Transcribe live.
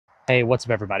Hey, what's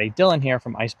up everybody? Dylan here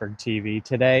from Iceberg TV.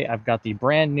 Today I've got the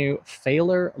brand new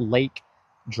Failure Lake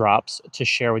drops to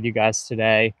share with you guys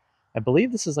today. I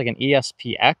believe this is like an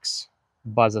ESPX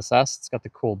Buzz SS. It's got the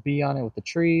cool B on it with the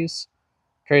trees.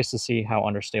 Curious to see how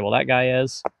understable that guy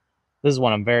is. This is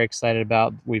one I'm very excited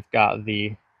about. We've got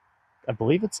the, I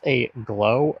believe it's a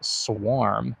Glow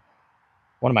Swarm.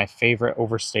 One of my favorite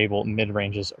overstable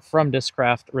mid-ranges from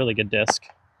Discraft. Really good disc.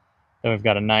 Then we've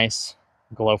got a nice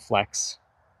Glow Flex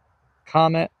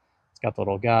Comet. It's got the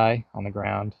little guy on the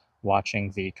ground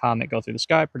watching the comet go through the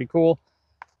sky. Pretty cool.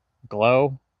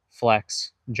 Glow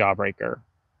Flex Jawbreaker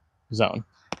Zone.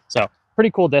 So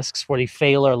pretty cool discs for the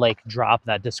Failure Lake drop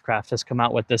that Discraft has come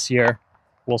out with this year.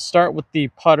 We'll start with the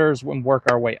putters and work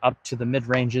our way up to the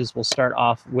mid-ranges. We'll start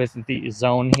off with the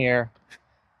zone here.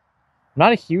 I'm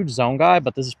not a huge zone guy,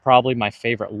 but this is probably my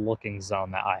favorite looking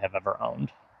zone that I have ever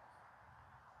owned.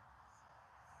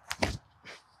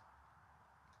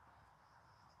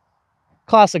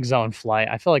 Classic zone flight.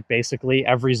 I feel like basically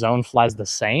every zone flies the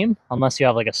same unless you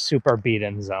have like a super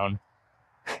beat-in zone.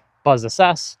 Buzz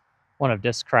SS, one of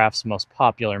Discraft's most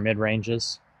popular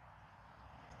mid-ranges.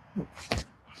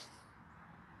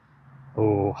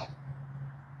 Ooh.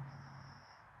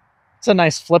 It's a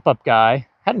nice flip-up guy.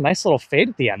 Had a nice little fade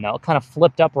at the end though. It kind of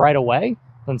flipped up right away,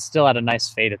 then still had a nice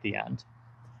fade at the end.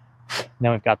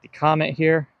 Now we've got the Comet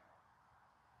here.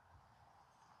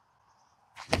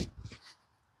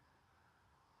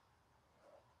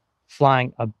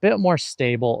 Flying a bit more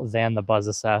stable than the Buzz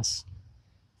SS.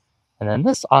 And then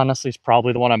this honestly is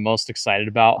probably the one I'm most excited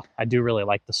about. I do really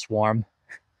like the Swarm.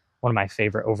 One of my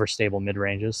favorite overstable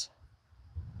mid-ranges.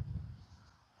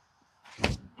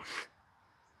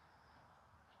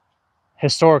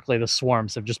 Historically, the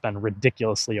Swarms have just been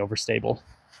ridiculously overstable.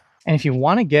 And if you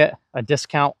want to get a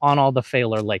discount on all the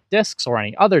Failure Lake discs or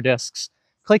any other discs,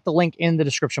 click the link in the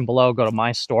description below. Go to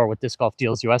my store with Disc Golf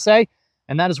Deals USA.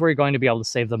 And that is where you're going to be able to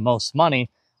save the most money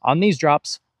on these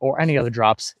drops or any other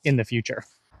drops in the future.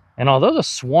 And although the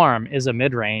Swarm is a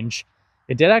mid-range,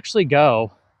 it did actually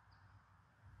go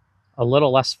a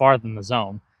little less far than the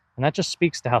zone. And that just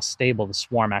speaks to how stable the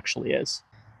Swarm actually is.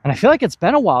 And I feel like it's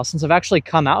been a while since I've actually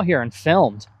come out here and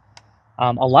filmed.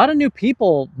 A lot of new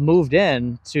people moved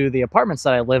in to the apartments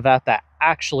that I live at that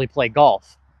actually play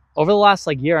golf. Over the last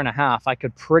like year and a half, I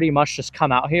could pretty much just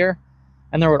come out here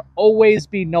and there would always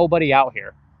be nobody out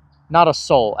here. Not a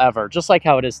soul ever, just like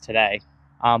how it is today.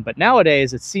 But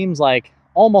nowadays, it seems like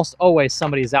almost always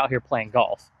somebody's out here playing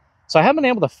golf. So I haven't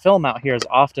been able to film out here as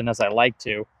often as I like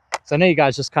to. So I know you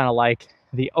guys just kind of like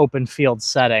the open field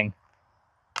setting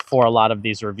for a lot of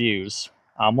these reviews.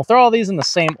 We'll throw all these in the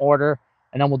same order,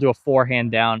 and then we'll do a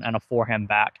forehand down and a forehand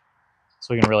back.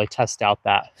 So we can really test out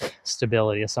that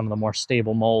stability of some of the more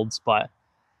stable molds. But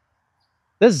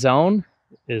this zone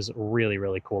is really,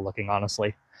 really cool looking,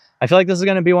 honestly. I feel like this is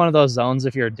going to be one of those zones,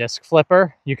 if you're a disc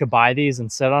flipper, you could buy these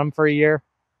and sit on them for a year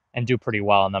and do pretty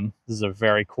well on them. This is a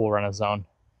very cool run of zone.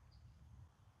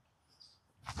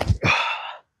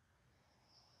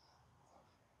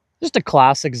 Just a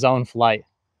classic zone flight.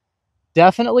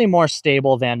 Definitely more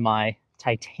stable than my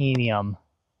titanium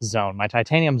zone. My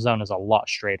titanium zone is a lot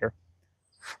straighter.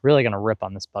 Really going to rip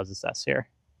on this Buzz SS here.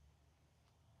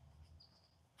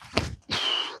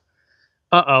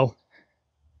 Uh-oh.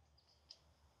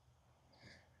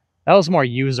 That was more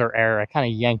user error. I kind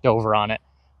of yanked over on it.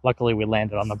 Luckily, we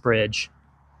landed on the bridge.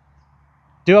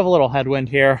 Do have a little headwind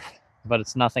here, but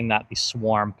it's nothing that the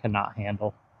Swarm cannot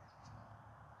handle.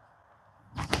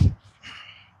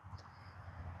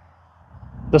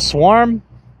 The Swarm,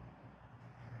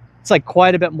 it's like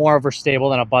quite a bit more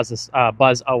overstable than a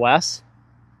Buzz OS.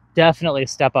 Definitely a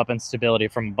step up in stability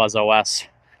from a Buzz OS.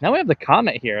 Now we have the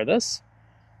Comet here.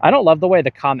 I don't love the way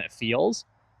the Comet feels,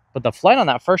 but the flight on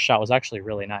that first shot was actually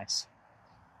really nice.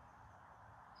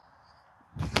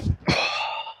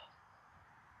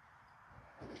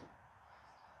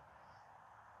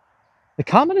 The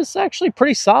Comet is actually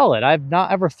pretty solid. I've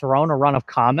not ever thrown a run of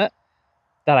Comet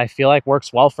that I feel like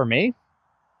works well for me,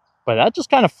 but that just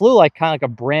kind of flew like a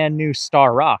brand new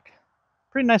Star Rock.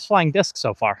 Pretty nice flying disc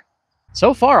so far.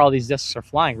 So far, all these discs are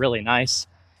flying really nice.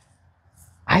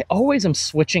 I always am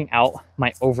switching out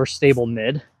my overstable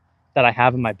mid that I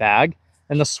have in my bag.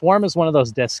 And the Swarm is one of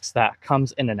those discs that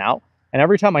comes in and out. And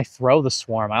every time I throw the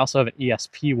Swarm, I also have an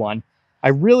ESP one. I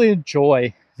really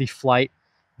enjoy the flight,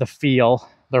 the feel.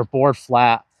 They're board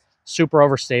flat, super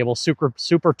overstable,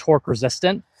 super torque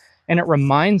resistant. And it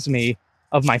reminds me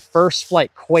of my first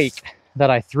flight Quake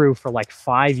that I threw for like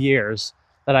 5 years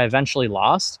that I eventually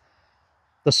lost.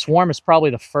 The Swarm is probably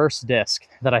the first disc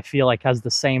that I feel like has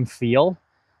the same feel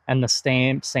and the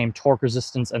same torque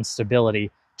resistance and stability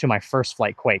to my first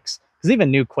flight quakes, because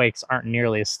even new quakes aren't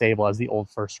nearly as stable as the old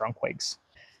first run quakes.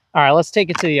 All right, let's take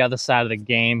it to the other side of the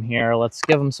game here. Let's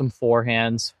give them some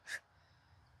forehands.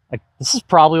 Like, this is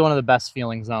probably one of the best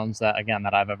feeling zones that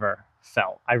I've ever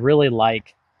felt. I really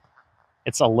like,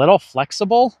 it's a little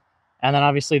flexible, and then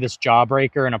obviously this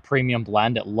jawbreaker and a premium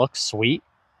blend, it looks sweet,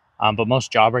 but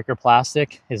most jawbreaker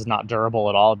plastic is not durable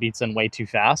at all. It beats in way too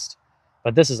fast.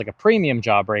 But this is like a premium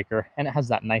jawbreaker, and it has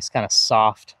that nice kind of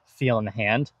soft feel in the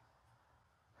hand.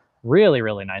 Really,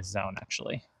 really nice zone,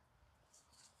 actually.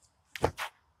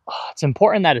 It's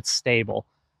important that it's stable.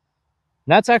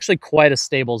 That's actually quite a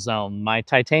stable zone. My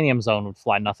titanium zone would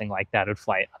fly nothing like that. It would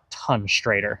fly a ton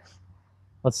straighter.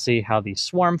 Let's see how the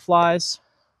swarm flies.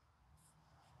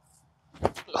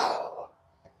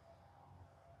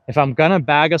 If I'm gonna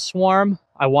bag a swarm,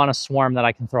 I want a swarm that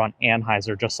I can throw an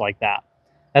Anheuser just like that.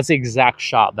 That's the exact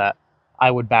shot that I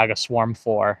would bag a swarm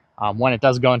for. When it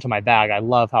does go into my bag, I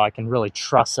love how I can really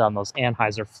trust it on those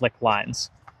Anheuser flick lines.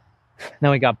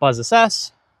 Then we got Buzz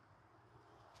SS.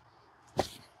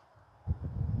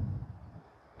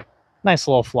 Nice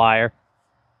little flyer.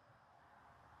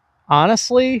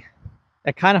 Honestly,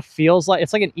 it kind of feels like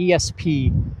it's like an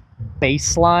ESP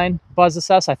baseline Buzz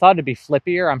SS. I thought it'd be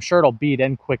flippier. I'm sure it'll beat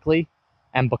in quickly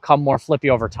and become more flippy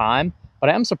over time, but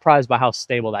I am surprised by how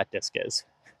stable that disc is.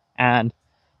 And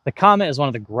the Comet is one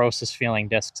of the grossest feeling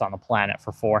discs on the planet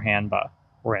for forehand, but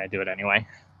we're gonna do it anyway.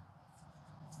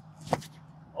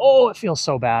 Oh, it feels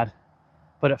so bad,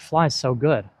 but it flies so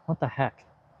good. What the heck?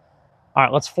 All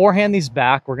right, let's forehand these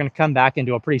back. We're gonna come back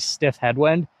into a pretty stiff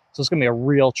headwind, so it's gonna be a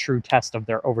real true test of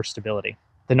their overstability.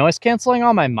 The noise canceling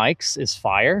on my mics is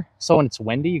fire, so when it's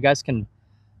windy, you guys can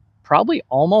probably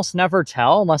almost never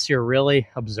tell unless you're really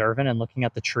observant and looking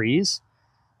at the trees.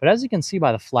 But as you can see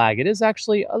by the flag, it is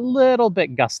actually a little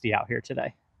bit gusty out here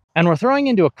today. And we're throwing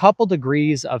into a couple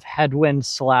degrees of headwind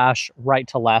 / right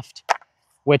to left,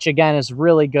 which again is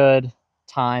really good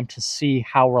time to see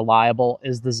how reliable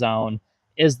is the zone,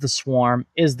 is the swarm,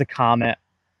 is the Comet.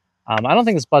 I don't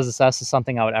think this Buzz SS is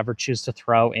something I would ever choose to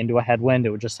throw into a headwind. It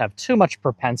would just have too much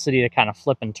propensity to kind of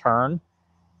flip and turn.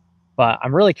 But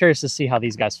I'm really curious to see how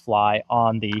these guys fly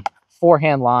on the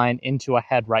forehand line into a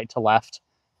head right to left.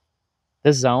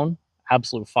 This zone,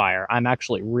 absolute fire. I'm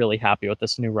actually really happy with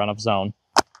this new run of zone.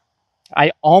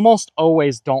 I almost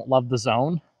always don't love the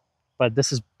zone, but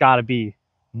this has got to be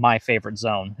my favorite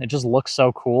zone. It just looks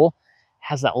so cool. It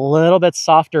has that little bit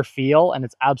softer feel, and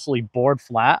it's absolutely board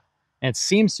flat. And it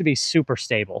seems to be super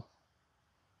stable.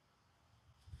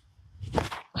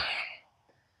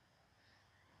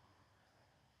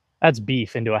 That's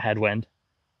beef into a headwind.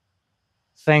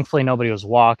 Thankfully, nobody was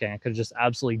walking. I could have just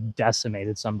absolutely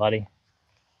decimated somebody.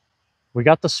 We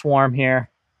got the swarm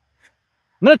here.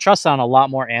 I'm going to trust on a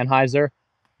lot more Anheuser.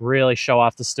 Really show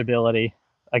off the stability.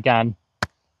 Again,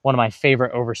 one of my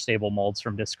favorite overstable molds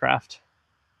from Discraft.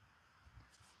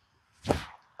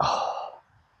 Oh.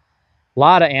 A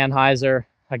lot of Anheuser.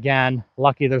 Again,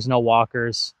 lucky there's no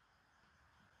walkers.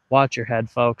 Watch your head,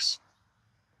 folks.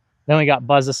 Then we got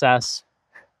Buzz SS.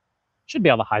 Should be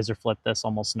able to hyzer flip this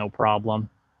almost no problem.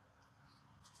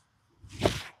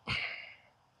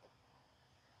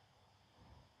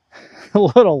 A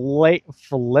little late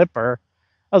flipper.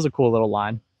 That was a cool little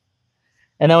line.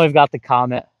 And then we've got the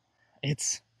Comet.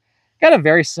 It's got a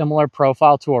very similar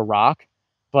profile to a Rock,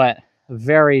 but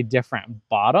very different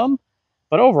bottom.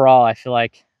 But overall, I feel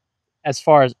like as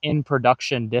far as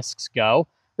in-production discs go,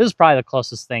 this is probably the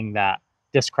closest thing that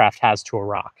Discraft has to a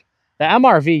Rock. The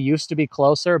MRV used to be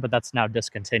closer, but that's now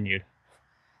discontinued.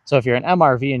 So if you're an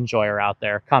MRV enjoyer out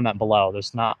there, comment below.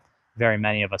 There's not very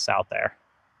many of us out there.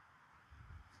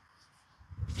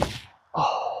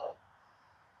 Oh.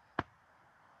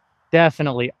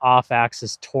 Definitely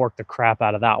off-axis torque the crap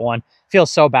out of that one. Feels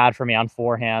so bad for me on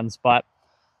forehands. But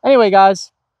anyway,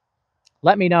 guys,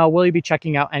 let me know, will you be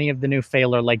checking out any of the new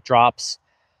Failer Lake drops?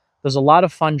 There's a lot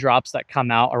of fun drops that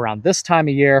come out around this time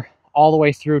of year, all the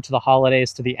way through to the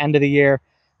holidays, to the end of the year. And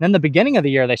then the beginning of the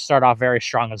year, they start off very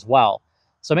strong as well.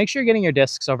 So make sure you're getting your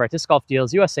discs over at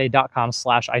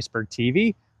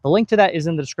discgolfdealsusa.com/icebergtv. The link to that is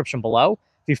in the description below.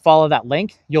 If you follow that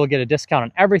link, you'll get a discount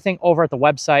on everything over at the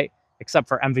website, except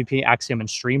for MVP, Axiom, and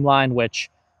Streamline, which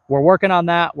we're working on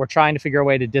that. We're trying to figure a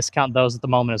way to discount those at the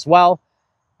moment as well.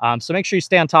 So make sure you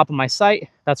stay on top of my site.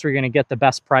 That's where you're going to get the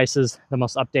best prices, the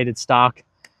most updated stock.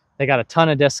 They got a ton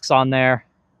of discs on there.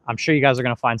 I'm sure you guys are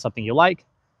going to find something you like.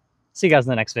 See you guys in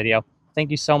the next video.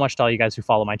 Thank you so much to all you guys who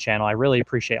follow my channel. I really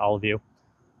appreciate all of you.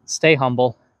 Stay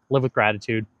humble, live with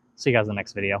gratitude. See you guys in the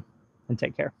next video, and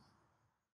take care.